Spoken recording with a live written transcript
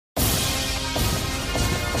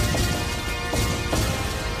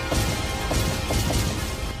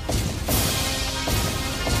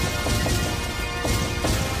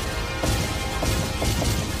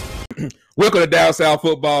Welcome to Down South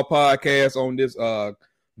Football Podcast on this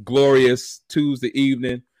glorious Tuesday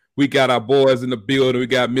evening. We got our boys in the building. We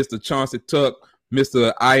got Mr. Chauncey Tuck,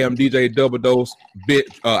 Mr. I am DJ Double Dose,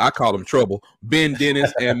 I call him Trouble, Ben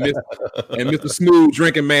Dennis, and Mr. Smooth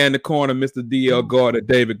Drinking Man in the corner, Mr. DL Gardner,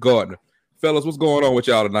 David Gardner. Fellas, what's going on with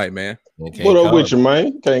y'all tonight, man? What up with you,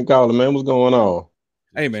 man? Can't call it, man. What's going on?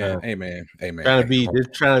 Hey, man.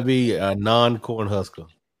 Trying to be a non-corn husker.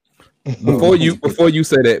 Before you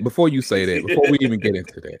say that, before we even get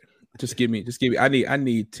into that, just give me. I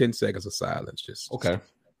need 10 seconds of silence. Just okay.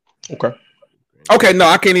 No,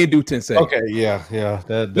 I can't even do 10 seconds. Okay, yeah.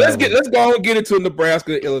 Let's go and get into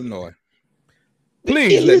Nebraska, Illinois.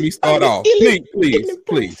 Please let me start off.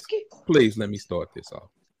 Please let me start this off.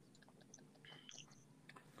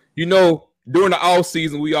 You know, during the off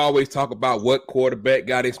season, we always talk about what quarterback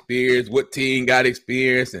got experience, what team got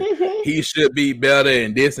experience, and he should be better,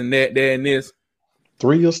 and this and that, and this.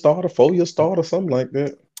 3-year starter, 4-year starter, something like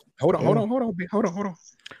that. Hold on.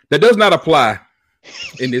 That does not apply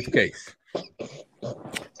in this case.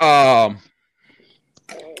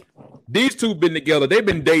 These two been together. They've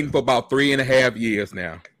been dating for about 3.5 years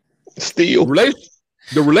now. Still, the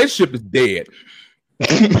relationship is dead.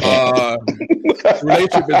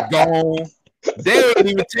 Relationship is gone. They ain't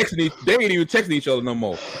even texting each other no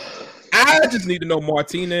more. I just need to know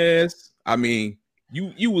Martinez. I mean,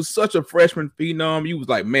 you was such a freshman phenom. You was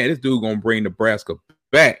like, man, this dude gonna bring Nebraska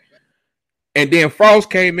back. And then Frost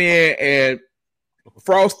came in, and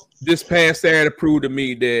Frost this past Saturday proved to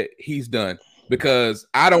me that he's done, because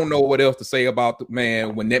I don't know what else to say about the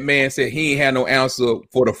man. When that man said he ain't had no answer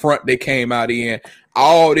for the front they came out in,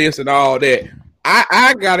 all this and all that.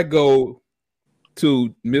 I gotta go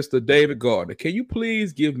to Mr. David Gardner. Can you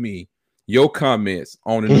please give me your comments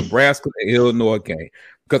on the Nebraska and Illinois game?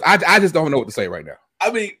 Because I just don't know what to say right now.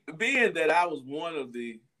 I mean, being that I was one of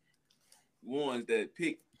the ones that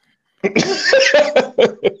picked, I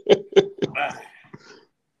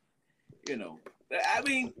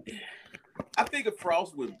mean, I figured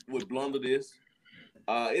Frost would blunder this.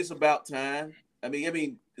 It's about time. I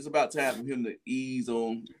mean, it's about time for him to ease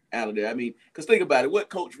on out of there. I mean, because think about it, what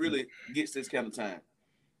coach really gets this kind of time?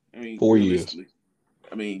 I mean, 4 years.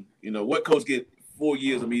 I mean, what coach get 4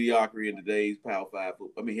 years of mediocrity in today's Power 5?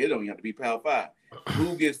 I mean, it don't even have to be Power 5.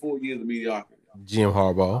 Who gets 4 years of mediocrity? Jim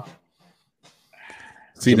Harbaugh.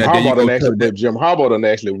 Jim Harbaugh done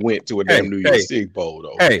actually went to a damn New Year's Six bowl,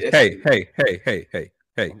 though. Hey.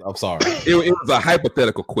 I'm sorry. It was a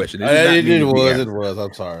hypothetical question. It was.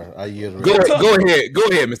 I'm sorry. Go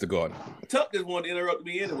ahead, Mr. Gordon. Tuck just wanted to interrupt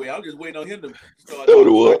me anyway. I'm just waiting on him to start.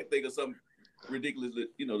 So I can think of something ridiculous,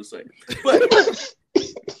 to say. But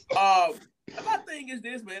my thing is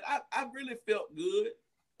this, man. I really felt good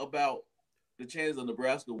about the chance of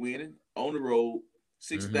Nebraska winning on the road.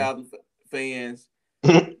 6,000 fans.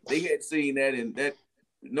 They had seen that, and that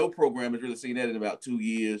no program has really seen that in about 2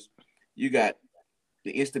 years. You got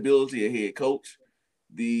the instability of head coach.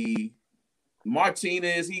 The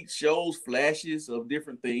Martinez, he shows flashes of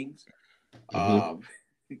different things.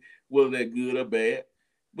 Whether they're good or bad.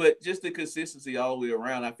 But just the consistency all the way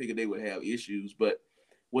around, I figured they would have issues. But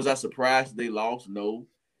was I surprised they lost? No.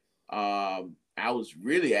 I was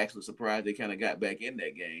really actually surprised they kind of got back in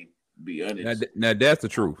that game, to be honest. Now that's the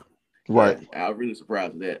truth. Right. I was really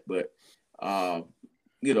surprised at that. But,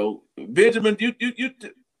 Benjamin, you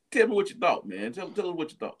tell me what you thought, man. Tell us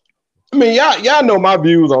what you thought. I mean, y'all know my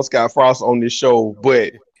views on Scott Frost on this show,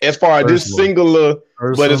 but as far as this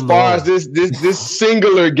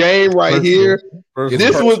singular game right here,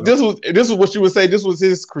 this was what you would say. This was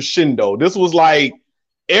his crescendo. This was like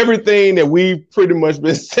everything that we've pretty much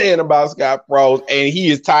been saying about Scott Frost, and he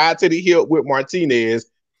is tied to the hip with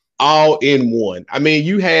Martinez, all in one. I mean,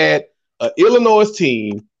 you had an Illinois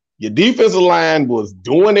team. Your defensive line was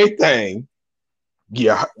doing their thing.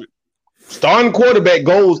 Yeah, starting quarterback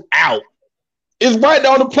goes out. It's right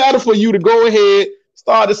on the platter for you to go ahead,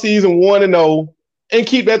 start the season 1-0, and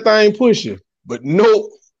keep that thing pushing. But nope,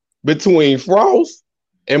 between Frost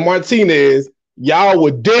and Martinez, y'all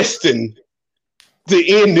were destined to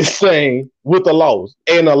end this thing with a loss,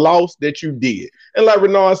 and a loss that you did. And like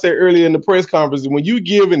Renard said earlier in the press conference, when you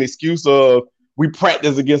give an excuse of we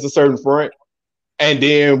practiced against a certain front, and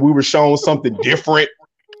then we were shown something different,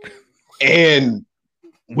 and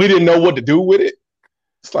we didn't know what to do with it.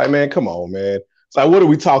 It's like, man, come on, man. It's like, what are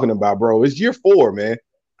we talking about, bro? It's year 4, man.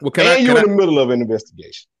 Well, you're in the middle of an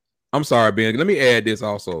investigation. I'm sorry, Ben. Let me add this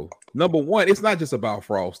also. Number one, it's not just about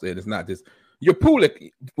Frost, and it's not just you're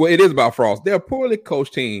poorly. Well, it is about Frost. They're a poorly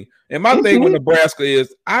coached team. And my thing with Nebraska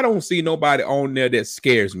is I don't see nobody on there that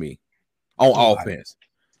scares me on offense.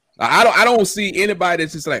 I don't see anybody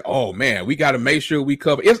that's just like, oh man, we got to make sure we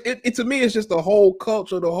cover. It to me, it's just the whole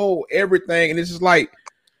culture, the whole everything, and it's just like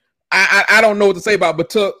I don't know what to say about. But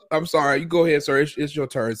Tuck, I'm sorry, you go ahead, sir. It's your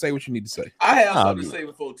turn. Say what you need to say. I have something to say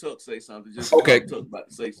before Tuck say something. Just okay, Tuck about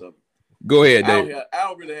to say something. Go ahead, Dave. I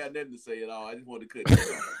don't really have nothing to say at all. I just wanted to cut it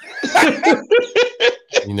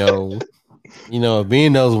off. You know,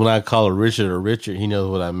 Ben knows when I call Richard, he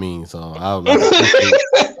knows what I mean. So I'll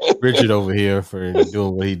Richard over here for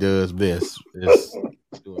doing what he does best, is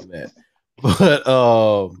doing that. But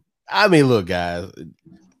I mean, look, guys,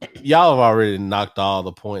 y'all have already knocked all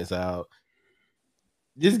the points out.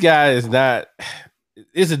 This guy is not.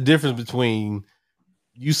 It's a difference between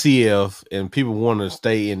UCF and people want to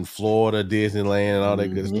stay in Florida, Disneyland, and all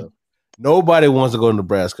that good stuff. Nobody wants to go to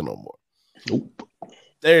Nebraska no more. Nope.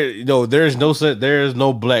 There's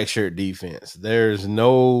no black shirt defense. There's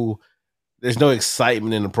no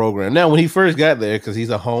excitement in the program. Now, when he first got there, because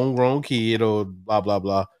he's a homegrown kid or blah blah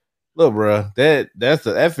blah. Look, bro,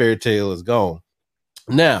 that fairy tale is gone.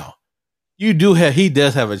 Now, he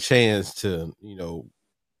does have a chance to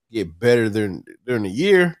get better during the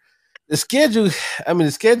year. The schedule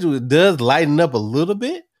does lighten up a little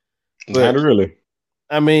bit. Not really.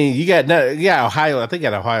 I mean, you got Ohio. I think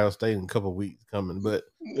got Ohio State in a couple of weeks coming, but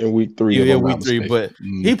in week 3. Yeah, week 3. But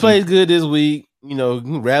he plays good this week.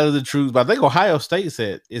 Rally the troops. But I think Ohio State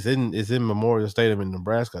is in Memorial Stadium in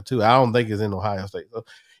Nebraska too. I don't think it's in Ohio State. So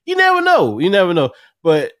you never know.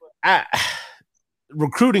 But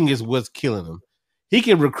recruiting is what's killing him. He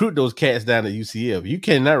can recruit those cats down at UCF. You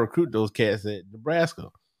cannot recruit those cats at Nebraska.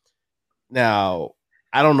 Now,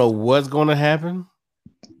 I don't know what's going to happen.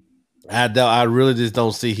 I really just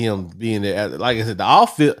don't see him being there. Like I said, the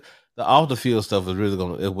off the field stuff is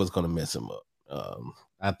really what's going to mess him up.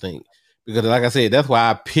 I think, because like I said, that's why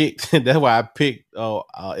I picked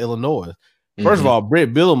Illinois. First of all,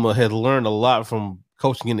 Brett Bielema has learned a lot from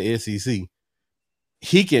coaching in the SEC.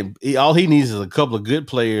 All he needs is a couple of good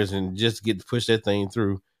players and just get to push that thing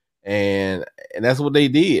through. And that's what they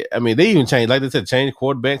did. I mean, they even changed, like they said, changed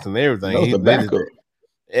quarterbacks and everything.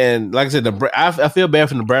 And like I said, I feel bad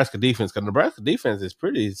for Nebraska defense, because Nebraska defense is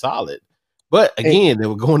pretty solid. But again, they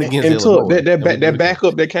were going against Illinois. That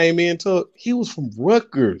backup that came in, he was from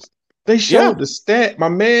Rutgers. They showed the stat. My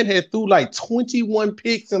man had threw like 21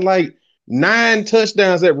 picks and like 9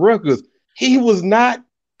 touchdowns at Rutgers. He was not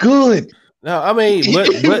good. No, I mean, he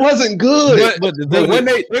wasn't good. But when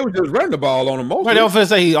they were just running the ball on him most. Right, I'm finna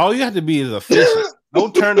say all you have to be is efficient.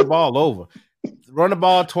 Don't turn the ball over. Run the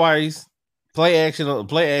ball twice. Play action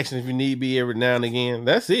if you need be every now and again.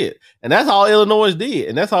 That's it. And that's all Illinois did.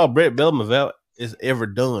 And that's all Brett Bielema has ever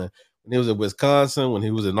done. When he was at Wisconsin, when he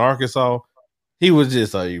was in Arkansas, he was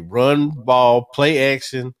just a run ball, play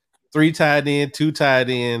action, 3 tight end, 2 tight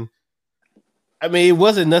end. I mean, it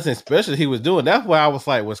wasn't nothing special he was doing. That's why I was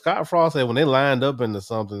like, when Scott Frost said when they lined up into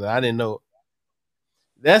something that I didn't know,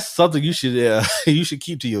 that's something you should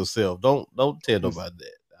keep to yourself. Don't tell nobody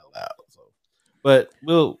that out loud. So, but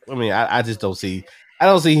I just don't see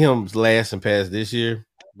him lasting past this year.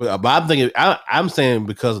 But I'm thinking, I'm saying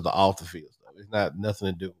because of the off the field stuff. It's not nothing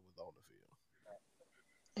to do with on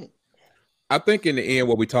the field. I think in the end,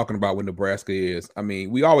 what we're talking about with Nebraska is, I mean,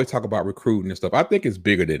 we always talk about recruiting and stuff. I think it's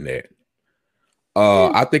bigger than that.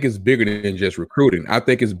 I think it's bigger than just recruiting. I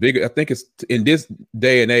think it's bigger. I think it's in this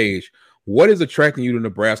day and age. What is attracting you to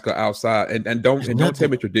Nebraska outside? And don't tell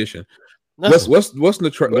me tradition. What's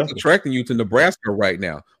attracting you to Nebraska right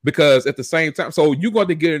now? Because at the same time, so you got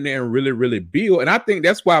to get in there and really, really build. And I think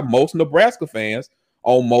that's why most Nebraska fans,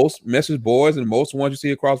 on most message boards and most ones you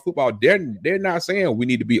see across football, they're not saying we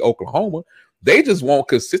need to be Oklahoma. They just want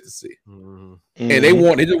consistency, and they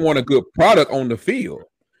just want a good product on the field.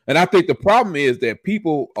 And I think the problem is that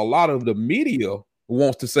a lot of the media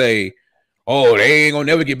wants to say, oh, they ain't gonna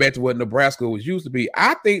never get back to what Nebraska was used to be.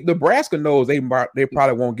 I think Nebraska knows they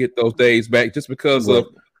probably won't get those days back just because of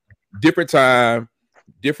different time,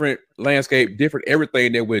 different landscape, different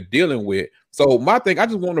everything that we're dealing with. So my thing, I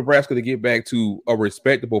just want Nebraska to get back to a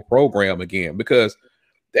respectable program again, because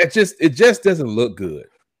it just doesn't look good.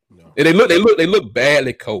 No. And they look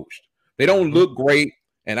badly coached. They don't look great.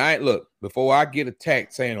 And before I get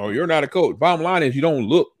attacked saying, "Oh, you're not a coach." Bottom line is you don't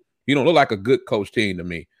look like a good coach team to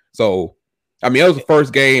me. So, I mean, it was the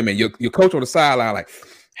first game, and your coach on the sideline, like.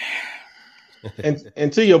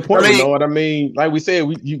 and to your point, Lord, I mean, like we said,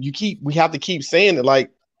 we have to keep saying it.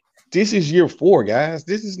 Like, this is year 4, guys.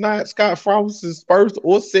 This is not Scott Frost's first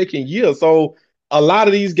or second year. So a lot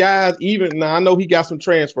of these guys, even now, I know he got some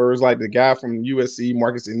transfers, like the guy from USC,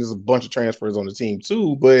 Marcus, and there's a bunch of transfers on the team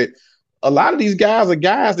too, but a lot of these guys are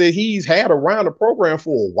guys that he's had around the program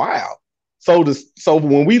for a while. So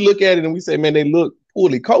when we look at it and we say, man, they look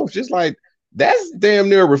poorly coached, it's like that's damn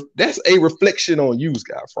near that's a reflection on you,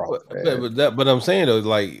 Scott Frost. But I'm saying though,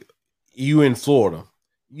 like you in Florida,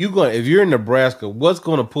 if you're in Nebraska, what's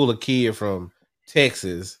going to pull a kid from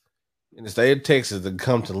Texas in the state of Texas to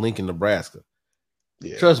come to Lincoln, Nebraska?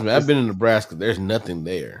 Yeah, trust me, I've been in Nebraska. There's nothing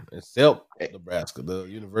there except Nebraska, the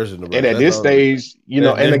University of Nebraska. And at this stage,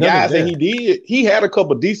 and the guys that he had a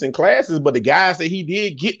couple decent classes, but the guys that he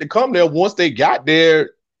did get to come there, once they got there,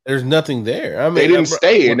 there's nothing there. I mean, they didn't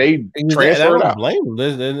stay and they transferred out. Blame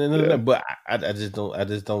them, but I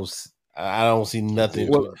don't see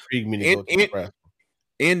nothing to intrigue me to go to Nebraska.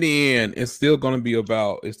 In the end, it's still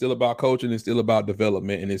about coaching, it's still about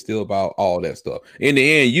development, and it's still about all that stuff. In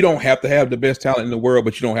the end, you don't have to have the best talent in the world,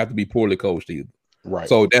 but you don't have to be poorly coached either. Right.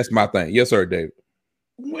 So that's my thing. Yes, sir, David.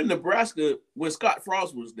 When Scott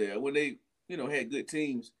Frost was there, when they, had good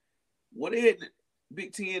teams, what they had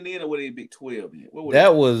Big 10 then, or were they Big 12 then?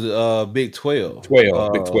 That was Big 12. Big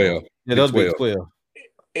 12. Yeah, that was Big 12.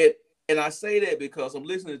 And I say that because I'm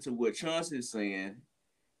listening to what Chauncey is saying.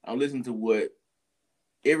 I'm listening to what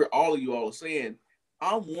all of you all are saying.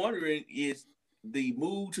 I'm wondering, is the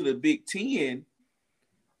move to the Big 10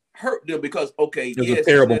 hurt them? Because it's a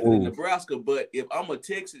terrible move in Nebraska, but if I'm a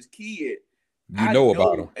Texas kid, I know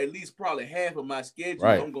about them. At least probably half of my schedule,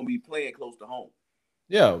 I'm going to be playing close to home.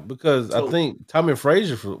 Yeah, because I think Tommy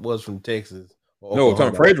Frazier was from Texas. No,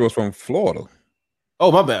 Tommy Frazier was from Florida.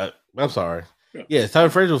 Oh, my bad. I'm sorry. Yeah. Yes, Tommy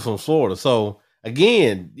Frazier was from Florida. So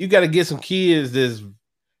again, you got to get some kids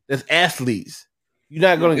that's athletes. You're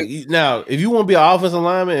not going to now. If you want to be an offensive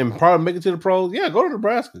lineman and probably make it to the pros, go to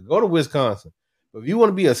Nebraska, go to Wisconsin. But if you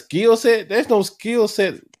want to be a skill set, there's no skill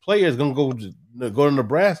set players going to go to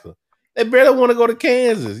Nebraska. They barely want to go to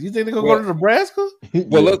Kansas. You think they're going to go to Nebraska?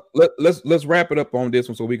 Well, let's wrap it up on this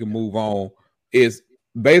one so we can move on. Is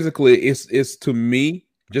basically it's to me,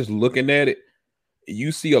 just looking at it,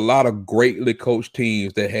 you see a lot of greatly coached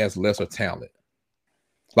teams that has lesser talent.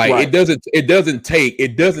 Like it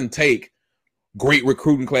doesn't take great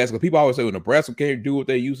recruiting class, because people always say, well, Nebraska can't do what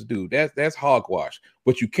they used to do. That's hogwash.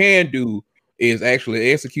 What you can do is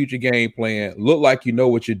actually execute your game plan, look like you know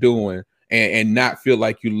what you're doing, and not feel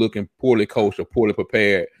like you're looking poorly coached or poorly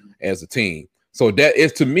prepared as a team. So that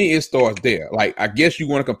is, to me, it starts there. Like, I guess you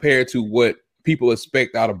want to compare it to what people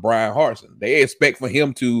expect out of Brian Harsin. They expect for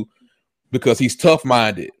him to, because he's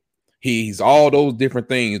tough-minded, he's all those different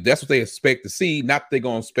things. That's what they expect to see. Not that they're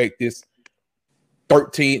going to expect this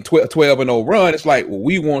 12-0 run. It's like, well,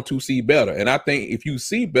 we want to see better. And I think if you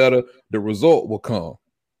see better, the result will come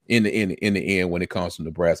in the end when it comes to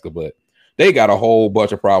Nebraska. But they got a whole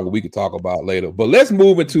bunch of problems we could talk about later. But let's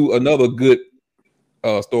move into another good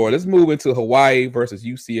story. Let's move into Hawaii versus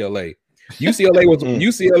UCLA.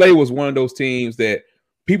 UCLA was one of those teams that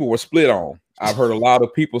people were split on. I've heard a lot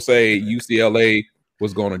of people say UCLA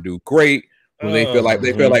was going to do great when they feel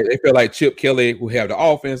like Chip Kelly will have the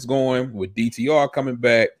offense going with DTR coming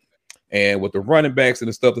back and with the running backs and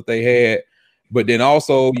the stuff that they had. But then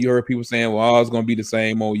also you heard people saying, well, it's going to be the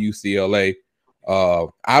same old UCLA.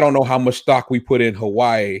 I don't know how much stock we put in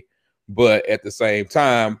Hawaii, but at the same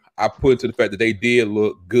time, I put into the fact that they did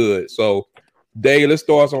look good. So, Dave, let's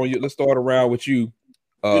start around with you.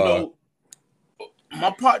 My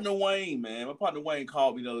partner Wayne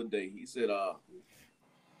called me the other day. He said,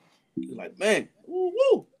 he's like, man,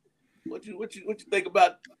 woo, what you think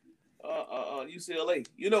about UCLA?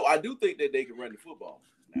 I do think that they can run the football.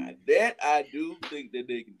 Now, that I do think that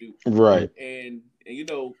they can do. Right. And you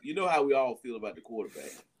know how we all feel about the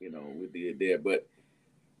quarterback, with the there. But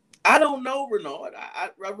I don't know, Renard.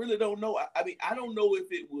 I really don't know. I mean, I don't know if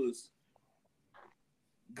it was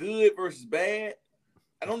good versus bad.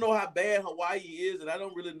 I don't know how bad Hawaii is, and I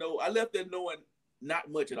don't really know. I left there knowing not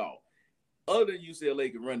much at all. Other than UCLA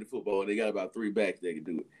can run the football, and they got about 3 backs that can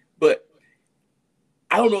do it. But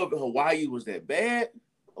I don't know if Hawaii was that bad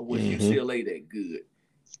or was UCLA that good.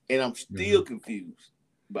 And I'm still confused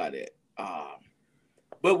by that.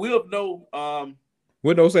 But we'll know.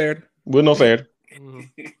 We'll know Saturday. We'll know Saturday.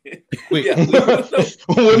 Quick. Yeah,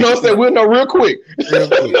 we'll know real quick.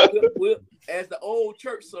 We'll, as the old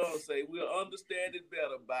church song say, we'll understand it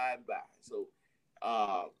better by and by. So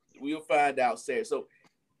we'll find out Saturday. So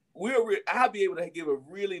I'll be able to give a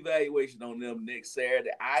real evaluation on them next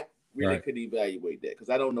Saturday. I really could evaluate that because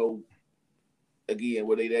I don't know, again,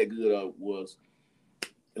 were they that good or was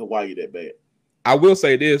Hawaii that bad? I will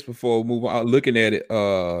say this before we move on. Looking at it,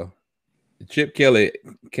 Chip Kelly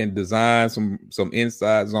can design some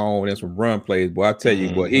inside zone and some run plays. Boy, I tell you,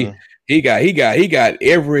 boy, he got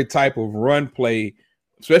every type of run play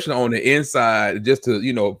especially on the inside, just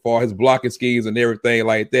to for his blocking schemes and everything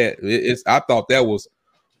like that. I thought that was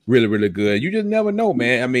really, really good. You just never know,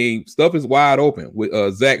 man. I mean, stuff is wide open with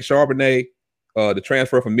Zach Charbonnet, the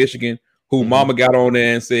transfer from Michigan, who Mama got on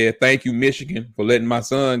there and said, "Thank you, Michigan, for letting my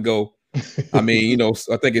son go." I mean,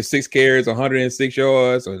 I think it's 6 carries, 106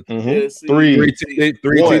 yards, or three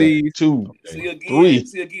TDs, 2, see again, 3.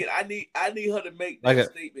 See again. I need her to make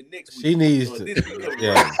that statement next week. She needs to.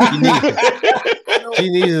 Yeah, she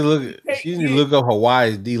needs to look. She needs to look up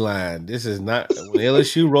Hawaii's D line. This is not when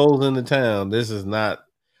LSU rolls into town. This is not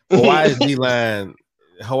Hawaii's D line.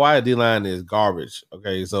 Hawaii D line is garbage.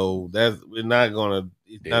 Okay, so we're not gonna.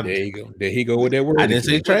 There you go. There he go with that word. I didn't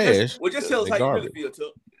say trash. Well, just tell us how you really feel,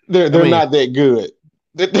 Tuck. They're not that good.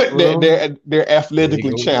 They're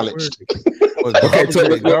athletically challenged.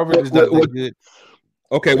 Garbage is not that good.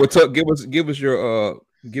 Okay, well, Tuck, give us your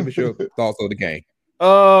thoughts on the game.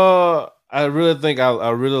 I really think I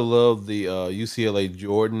really love the UCLA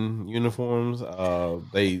Jordan uniforms.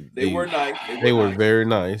 They were nice. They were very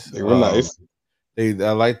nice. They were nice.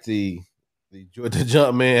 I like the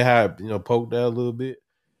jump man how poked out a little bit.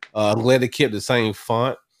 I'm glad they kept the same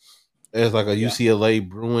font as like a UCLA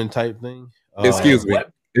Bruin type thing. Excuse me.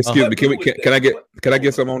 Can I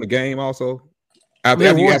get some on the game also? After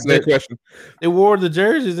you answer that question, they wore the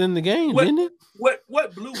jerseys in the game, didn't it?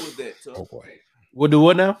 What blue was that? Oh boy. What do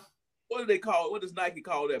what now? What do they call? What does Nike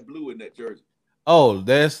call that blue in that jersey? Oh,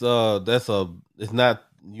 it's not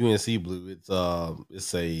UNC blue.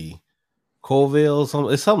 It's a Colville,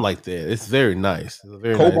 it's something like that. It's very nice. It's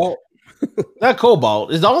very Cobalt. Nice. Not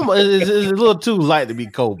cobalt. It's almost it's a little too light to be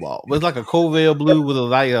cobalt, but it's like a Colville blue with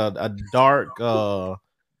a dark what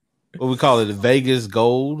we call it, a Vegas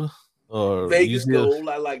gold or Vegas gold.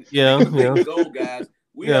 I like Vegas gold, guys.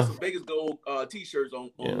 We have some Vegas gold t-shirts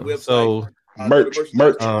on the website. So merch.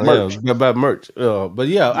 About merch. But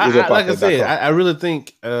yeah, like I said, I really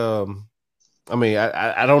think. I mean,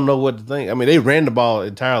 I don't know what to think. I mean, they ran the ball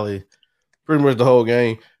entirely, pretty much the whole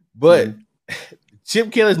game, but.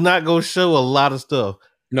 Chip Kelly's not going to show a lot of stuff.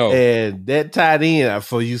 No. And that tight end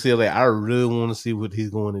for UCLA, I really want to see what he's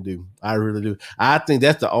going to do. I really do. I think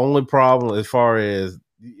that's the only problem as far as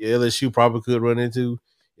LSU probably could run into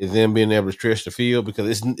is them being able to stretch the field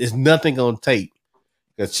because it's nothing on tape.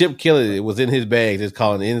 Because Chip Kelly was in his bag just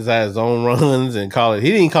calling inside zone runs and he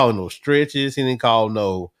didn't call no stretches. He didn't call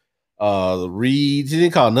no reads. He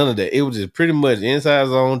didn't call none of that. It was just pretty much inside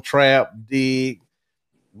zone, trap, dig.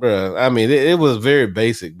 Bruh, I mean, it was very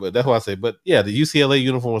basic, but that's why I say. But yeah, the UCLA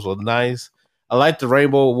uniforms were nice. I like the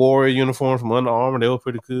Rainbow Warrior uniforms from Under Armour; they were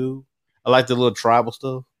pretty cool. I like the little tribal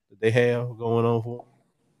stuff that they have going on for them.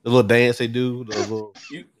 The little dance they do.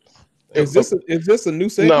 Is this a new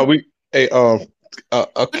segment? No,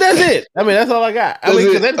 but that's it. I mean, that's all I got. I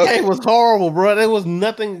mean, because that game was horrible, bro. There was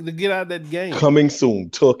nothing to get out of that game. Coming soon,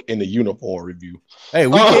 Tuck in the uniform review. Hey,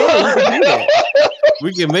 we can do that.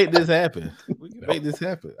 We can make this happen.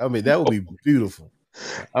 I mean, that would be beautiful.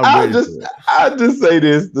 I just say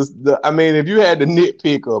this. I mean, if you had to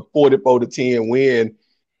nitpick a 44-10 win,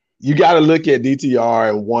 you got to look at DTR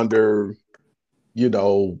and wonder,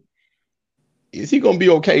 is he going to be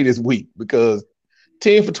okay this week? Because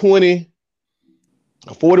 10 for 20,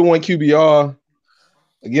 a 41 QBR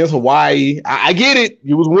against Hawaii. I get it.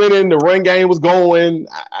 You was winning. The run game was going.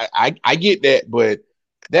 I get that, but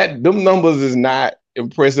them numbers is not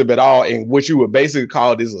impressive at all. And what you would basically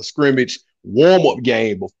call this a scrimmage warm-up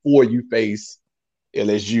game before you face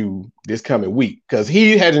LSU this coming week. Because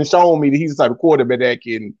he hasn't shown me that he's the type of quarterback that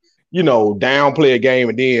can, downplay a game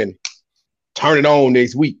and then turn it on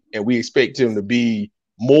next week. And we expect him to be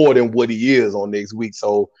more than what he is on next week.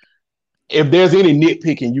 So if there's any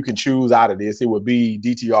nitpicking you can choose out of this, it would be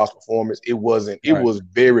DTR's performance. It wasn't. It was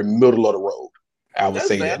very middle of the road. I would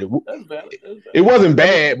say that. It wasn't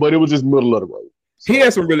bad, but it was just middle of the road. So, he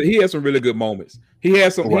had some really good moments. He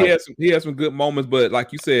had some good moments, but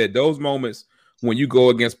like you said, those moments when you go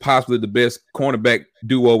against possibly the best cornerback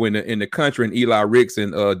duo in the country, and Eli Ricks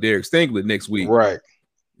and Derek Stingley next week, right?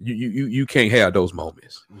 You can't have those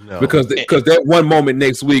moments because that one moment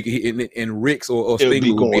next week and Ricks or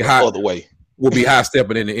Stingley will be high other way. Will be high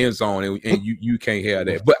stepping in the end zone, and you can't have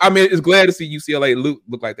that. But I mean, it's glad to see UCLA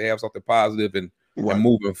look like they have something positive and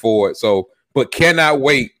moving forward. So, but cannot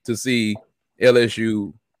wait to see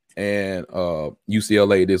LSU and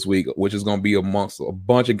UCLA this week, which is going to be amongst a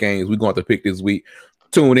bunch of games we're going to pick this week.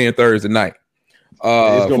 Tune in Thursday night.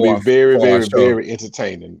 It's going to be very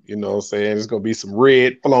entertaining. You know what I'm saying? It's going to be some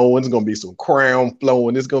red flowing. It's going to be some crown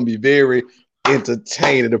flowing. It's going to be very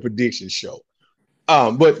entertaining, the prediction show.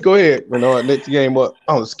 But go ahead, next game up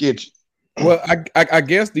on the sketch. Well, I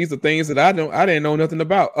guess these are things that I didn't know nothing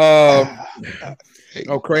about.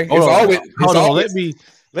 Okay, hold on.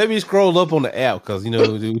 Let me scroll up on the app because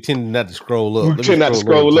we tend not to scroll up. We tend not to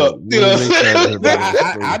scroll up.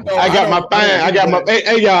 I got my fine.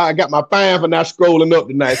 Hey y'all, I got my fine for not scrolling up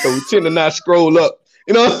tonight. So we tend to not scroll up.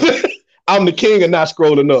 You know what I'm saying? I'm the king of not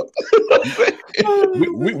scrolling up.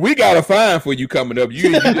 we got a fine for you coming up.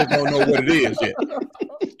 You just don't know what it is yet.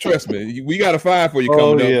 Trust me, we got a fine for you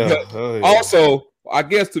coming up. Yeah. Also, I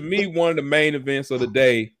guess to me, one of the main events of the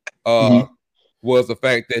day was the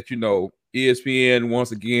fact that ESPN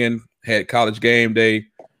once again had College Game Day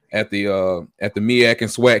at the MEAC and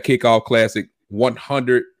SWAC Kickoff Classic.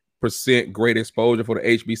 100% great exposure for the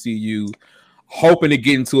HBCU. Hoping to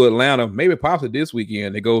get into Atlanta, maybe possibly this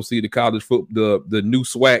weekend, to go see the college football, the new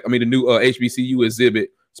SWAC. I mean, the new HBCU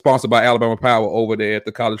exhibit sponsored by Alabama Power over there at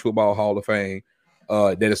the College Football Hall of Fame.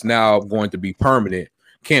 That is now going to be permanent.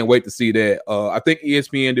 Can't wait to see that. I think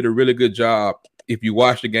ESPN did a really good job. If you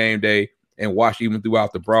watch the game day and watch even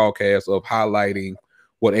throughout the broadcast of highlighting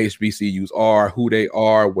what HBCUs are, who they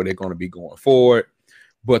are, where they're going to be going forward.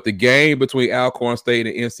 But the game between Alcorn State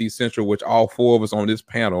and NC Central, which all four of us on this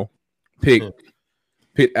panel pick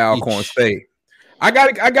Alcorn State. I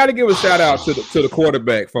gotta give a shout out to the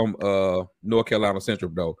quarterback from North Carolina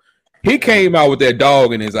Central though. He came out with that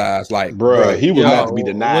dog in his eyes, like bro. He was not to be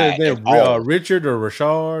denied. Richard or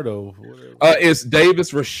Rashard or whatever. It's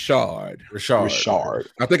Davis Rashard. Rashard.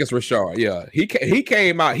 I think it's Rashard. Yeah, he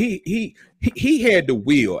came out. He had the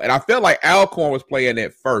wheel, and I felt like Alcorn was playing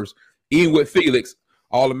at first, even with Felix,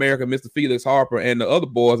 All-American Mr. Felix Harper, and the other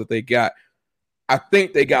boys that they got. I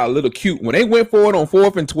think they got a little cute when they went for it on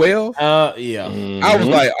 4th and 12. Yeah. I was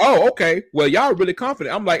like, oh, okay. Well, y'all really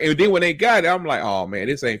confident. I'm like, and then when they got it, I'm like, oh man,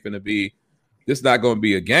 this not going to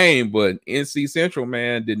be a game. But NC Central,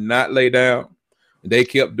 man, did not lay down. They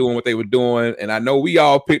kept doing what they were doing. And I know we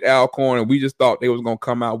all picked Alcorn and we just thought they was going to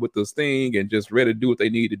come out with this thing and just ready to do what they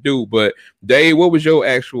need to do. But Dave, what was your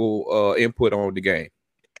actual input on the game?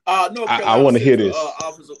 I want to hear this.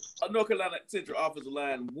 North Carolina Central offensive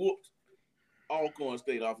line whooped Alcorn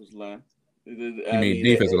State offensive line.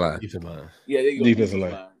 Defensive line? Defensive line. Yeah, they go defensive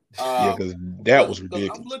line. Yeah, because that was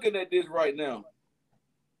ridiculous. I'm looking at this right now.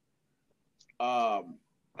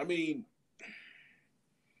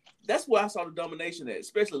 That's where I saw the domination at,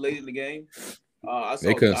 especially late in the game.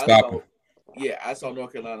 They couldn't stop them. Yeah, I saw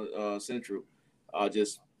North Carolina Central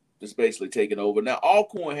just basically taking over. Now,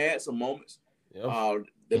 Alcorn had some moments. Yep.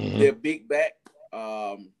 Their big back.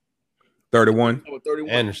 31.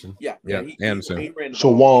 Anderson. Yeah, Anderson. He ran the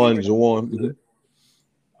Jawan.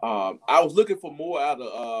 I was looking for more out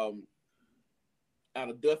of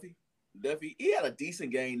Duffy. He had a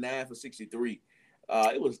decent game, 9 for 63.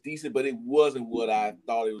 It was decent, but it wasn't what I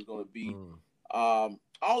thought it was going to be.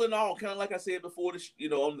 All in all, kind of like I said before,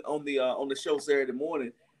 on the show Saturday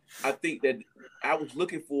morning, I think that I was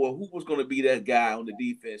looking for who was going to be that guy on the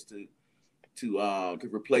defense to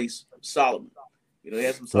replace Solomon. They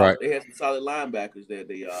had some solid, They had some solid linebackers that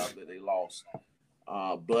they lost.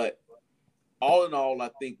 But all in all,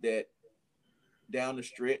 I think that down the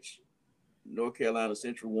stretch, North Carolina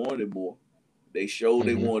Central wanted more. They showed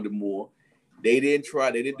they wanted more. They didn't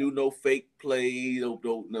try. They didn't do no fake plays.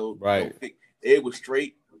 No. It was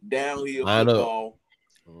straight downhill football.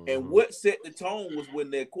 And what set the tone was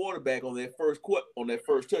when their quarterback on that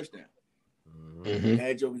first touchdown.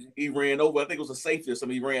 He ran over. I think it was a safety or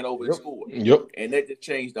something. He ran over and scored. Yep. And that just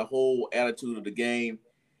changed the whole attitude of the game.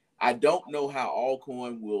 I don't know how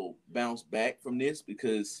Alcorn will bounce back from this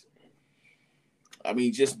because,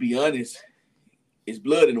 just be honest, it's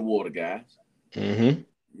blood in the water, guys. Mm-hmm.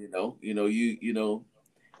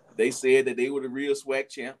 They said that they were the real SWAC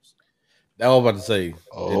champs. That was about to say.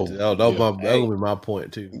 That would be my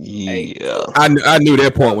point too. Yeah, I knew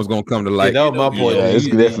that point was gonna come to light. That was my point. Yeah, it's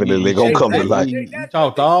definitely gonna come to light. You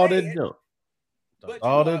talked all that junk.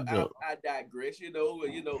 I digress.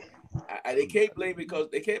 They can't blame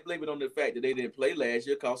it on the fact that they didn't play last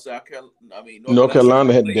year because North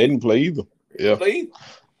Carolina didn't play either. Yeah.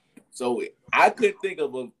 So I couldn't think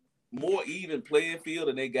of a more even playing field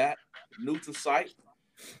than they got. Neutral site,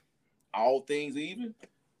 all things even.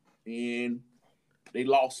 And they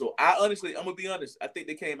lost. So I'm gonna be honest. I think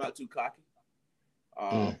they came out too cocky.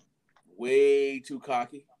 Way too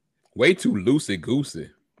cocky. Way too loosey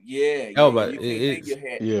goosey. Yeah. But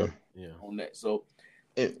on that. So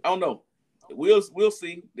I don't know. We'll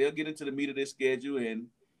see. They'll get into the meat of their schedule. And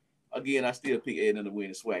again, I still pick A&M to win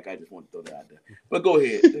the SWAC. I just want to throw that out there. But go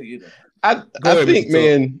ahead. I think,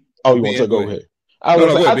 man. Oh, you want to go ahead?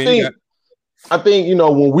 I think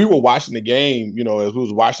when we were watching the game, as we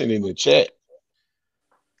was watching in the chat,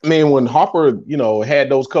 I mean, when Harper, had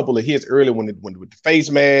those couple of hits early when with the face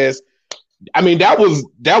mask, I mean, that was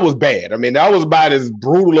bad. I mean, that was about as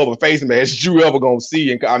brutal of a face mask as you ever gonna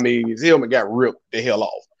see. And I mean, his helmet got ripped the hell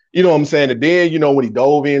off. You know what I'm saying? And then, when he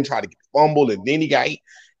dove in, tried to get the fumble, and then he got hit,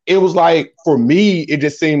 it was like, for me, it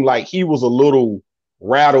just seemed like he was a little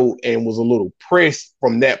rattled and was a little pressed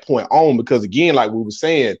from that point on. Because again, like we were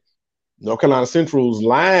saying, North Carolina Central's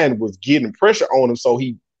line was getting pressure on him, so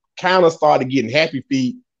he kind of started getting happy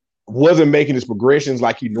feet, wasn't making his progressions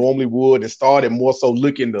like he normally would, and started more so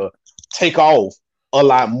looking to take off a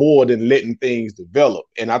lot more than letting things develop.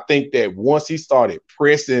 And I think that once he started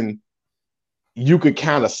pressing, you could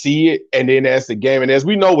kind of see it. And then as the game, and as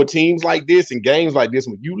we know with teams like this and games like this,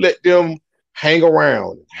 when you let them hang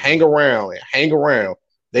around,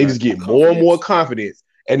 they just get more and more confidence.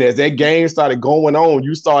 And as that game started going on,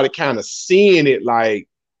 you started kind of seeing it like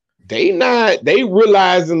they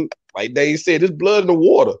realizing, like they said, it's blood in the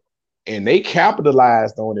water. And they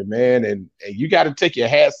capitalized on it, man. And you got to take your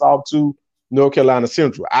hats off to North Carolina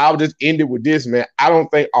Central. I'll just end it with this, man. I don't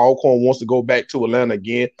think Alcorn wants to go back to Atlanta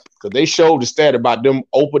again because they showed the stat about them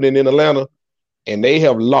opening in Atlanta, and they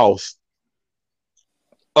have lost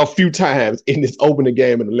a few times in this opening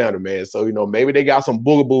game in Atlanta, man. So, maybe they got some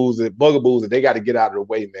bugaboos that they got to get out of the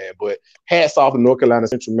way, man. But hats off to North Carolina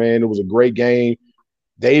Central, man. It was a great game.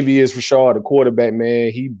 Davius Rashard, the quarterback,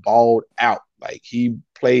 man, he balled out. Like, he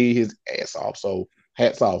played his ass off. So,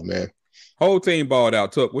 hats off, man. Whole team balled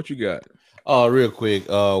out. Tuck, what you got? Real quick.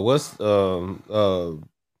 What's the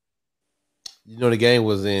game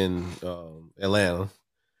was in Atlanta.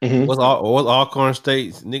 Mm-hmm. What's Alcorn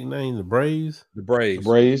State's nickname? The Braves? The Braves. The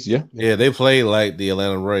Braves, yeah. Yeah, they play like the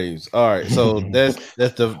Atlanta Braves. All right, so that's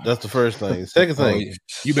the first thing. Second thing,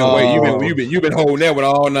 you've been holding that one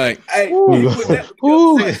all night. Hey,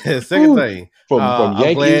 second thing. From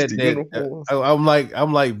Yankees I'm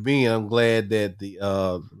like Ben. I'm glad that the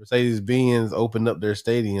Mercedes-Benz opened up their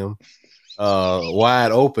stadium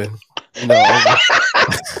wide open.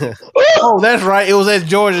 Oh, that's right. It was at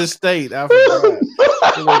Georgia State. I forgot.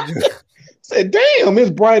 Said, damn, it's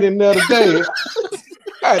bright in there today.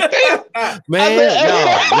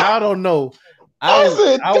 Man, y'all don't know. I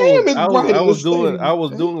was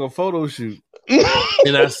doing a photo shoot,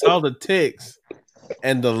 and I saw the text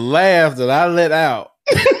and the laugh that I let out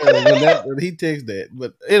when he texted that.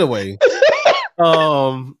 But anyway,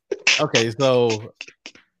 okay, so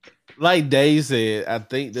like Dave said, I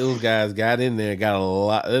think those guys got in there, got a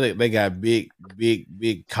lot. They got big,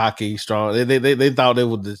 cocky, strong. They thought they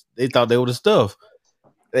were the stuff.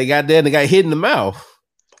 They got there and they got hit in the mouth.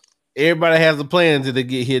 Everybody has a plan until they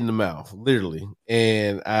get hit in the mouth, literally.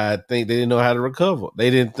 And I think they didn't know how to recover. They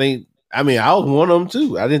didn't think. I mean, I was one of them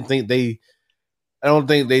too. I don't think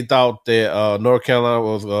they thought that North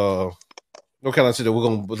Carolina City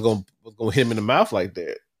was gonna hit him in the mouth like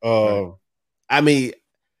that. Right. I mean,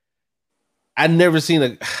 I never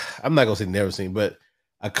seen I'm not gonna say never seen, but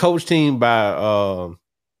a coach team by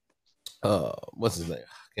what's his name?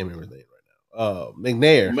 I can't remember his name right now.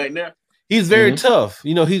 McNair. He's very tough.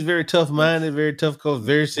 He's very tough-minded, very tough coach,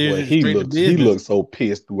 very serious. He looks so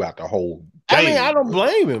pissed throughout the whole game. I mean, I don't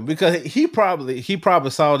blame him because he probably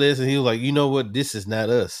saw this and he was like, you know what? This is not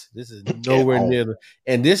us. This is nowhere near.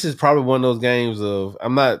 And this is probably one of those games of,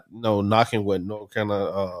 I'm not knocking what North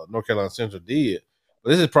Carolina Central did,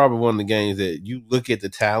 but this is probably one of the games that you look at the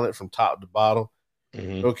talent from top to bottom.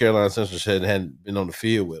 Mm-hmm. North Carolina Central hadn't been on the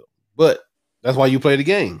field with them, but that's why you play the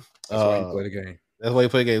game. That's why you play the game. That's why you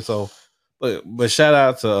play the game. So, but shout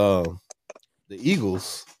out to the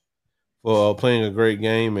Eagles for playing a great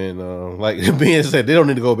game, and like Ben said, they don't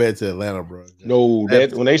need to go back to Atlanta, bro. No,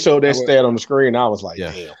 when they showed that stat on the screen, I was like,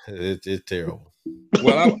 damn, it's terrible.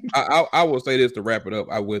 Well, I will say this to wrap it up.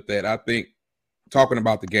 I think talking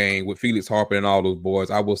about the game with Felix Harper and all those boys,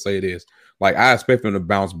 I will say this. Like, I expect them to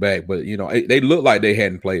bounce back, but, they look like they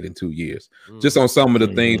hadn't played in 2 years. Mm-hmm. Just on some of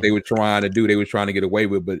the things they were trying to do, they were trying to get away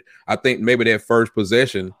with. But I think maybe that first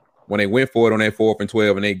possession, when they went for it on that 4th and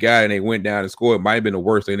 12 and they got it and they went down and scored, it might have been the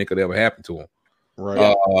worst thing that could ever happen to them.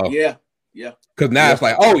 Right. Yeah. Because now it's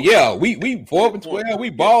like, oh, yeah, we 4th and 12, we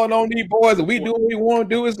balling on these boys and we do what we want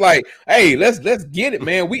to do. It's like, hey, let's get it,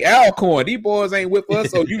 man. We Alcorn. These boys ain't with us,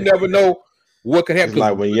 so you never know what could happen. It's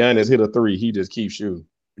like when Giannis hit a 3, he just keeps shooting.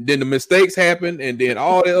 Then the mistakes happen, and then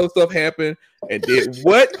all the other stuff happened, and then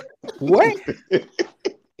what?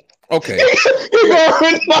 Okay. I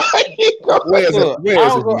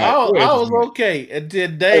was okay until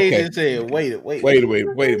Dave said, "Wait a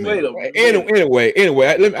minute." Anyway,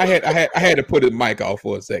 I had to put his mic off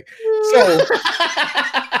for a sec. So,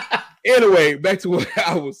 anyway, back to what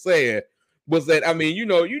I was saying. was that, I mean, you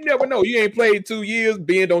never know. You ain't played 2 years.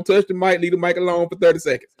 Ben don't touch the mic, leave the mic alone for 30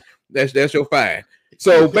 seconds. That's your fine.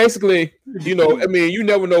 So basically, I mean, you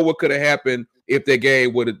never know what could have happened if their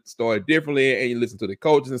game would have started differently, and you listen to the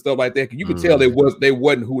coaches and stuff like that. You could tell they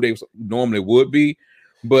wasn't who they normally would be.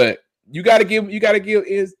 But you got to give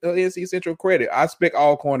NC Central credit. I expect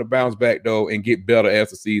Alcorn to bounce back though and get better as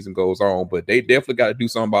the season goes on. But they definitely got to do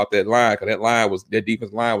something about that line, because that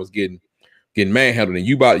defense line was getting manhandled. And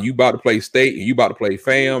you about to play State, and you about to play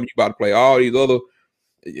FAM, you about to play all these other,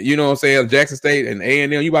 you know what I'm saying, Jackson State and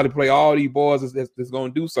A&M. You about to play all these boys that's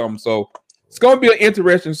going to do something. So it's going to be an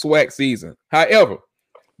interesting SWAC season. However,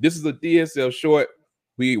 this is a DSL short.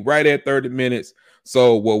 We right at 30 minutes.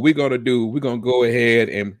 So what we're going to do, we're going to go ahead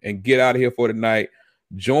and get out of here for the night.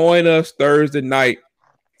 Join us Thursday night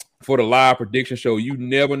for the live prediction show. You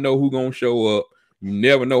never know who's going to show up. You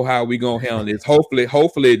never know how we going to handle this.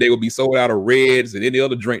 Hopefully they will be sold out of Reds and any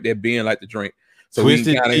other drink that Ben like to drink. So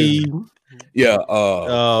Twisted Tea. Yeah.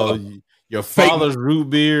 Your father's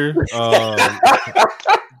root beer.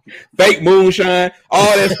 Fake moonshine,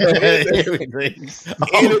 all that stuff.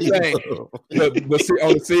 Anything. But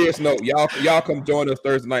on a serious note, y'all come join us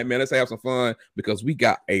Thursday night, man. Let's have some fun, because we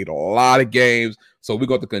got a lot of games. So we're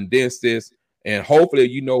going to condense this, and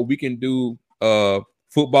hopefully, we can do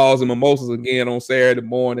footballs and mimosas again on Saturday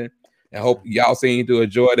morning. And hope y'all seem to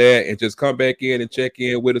enjoy that, and just come back in and check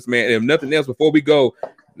in with us, man. And if nothing else, before we go,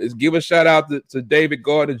 let's give a shout out to David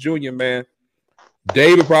Gardner Jr., man.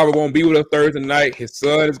 David probably won't be with us Thursday night. His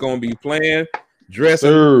son is going to be playing,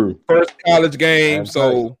 dressing first college game.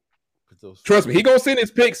 So trust me, he gonna send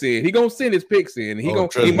his picks in. He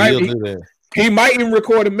might even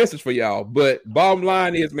record a message for y'all. But bottom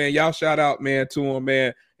line is, man, y'all shout out, man, to him,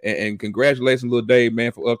 man, and congratulations, little Dave,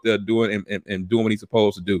 man, for up there doing and doing what he's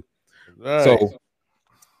supposed to do. Right. So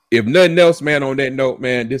if nothing else, man, on that note,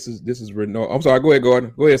 man, this is Renault. I'm sorry. Go ahead,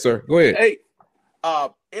 Gordon. Go ahead, sir. Go ahead. Hey,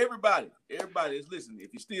 everybody is listening.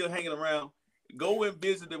 If you're still hanging around, go and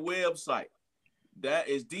visit the website. That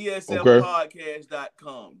is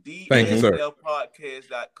DSLpodcast.com.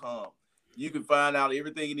 DSLpodcast.com. You can find out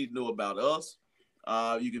everything you need to know about us.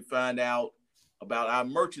 You can find out about our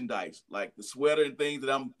merchandise, like the sweater and things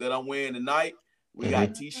that I'm wearing tonight. We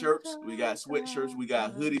got t-shirts, we got sweatshirts, we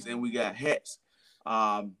got hoodies, and we got hats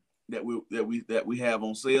that we have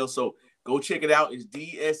on sale. So go check it out. It's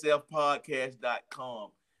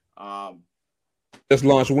DSLpodcast.com. That's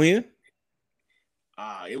launched when?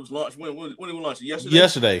 It was launched when did we launch it?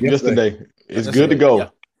 Yesterday. It's good to go.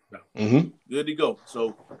 Yeah. Good to go.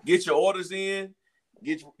 So get your orders in,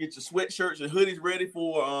 get your sweatshirts and hoodies ready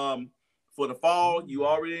for the fall. You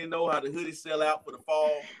already know how the hoodies sell out for the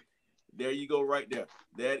fall. There you go, right there.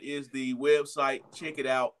 That is the website. Check it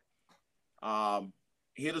out.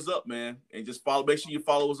 Hit us up, man, and just follow. Make sure you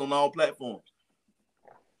follow us on all platforms.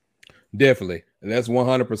 Definitely, and that's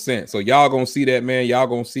 100%. So y'all gonna see that, man. Y'all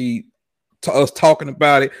gonna see us talking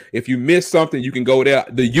about it. If you missed something, you can go there.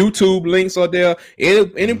 The YouTube links are there.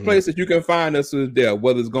 Any place that you can find us is there.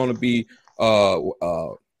 Whether it's gonna be Apple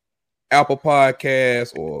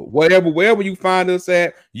Podcasts or wherever you find us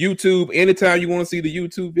at, YouTube. Anytime you want to see the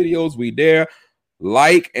YouTube videos, we there.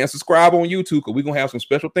 Like and subscribe on YouTube, because we're gonna have some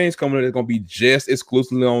special things coming that's gonna be just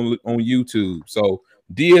exclusively on YouTube. So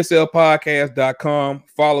DSLpodcast.com.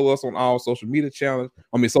 Follow us on all social media channels.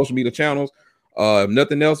 If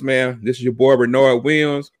nothing else, man, this is your boy Bernard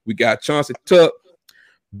Williams. We got Chauncey Tuck,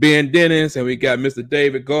 Ben Dennis, and we got Mr.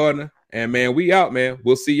 David Gardner. And man, we out, man.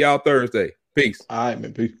 We'll see y'all Thursday. Peace. All right,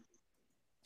 man. Peace.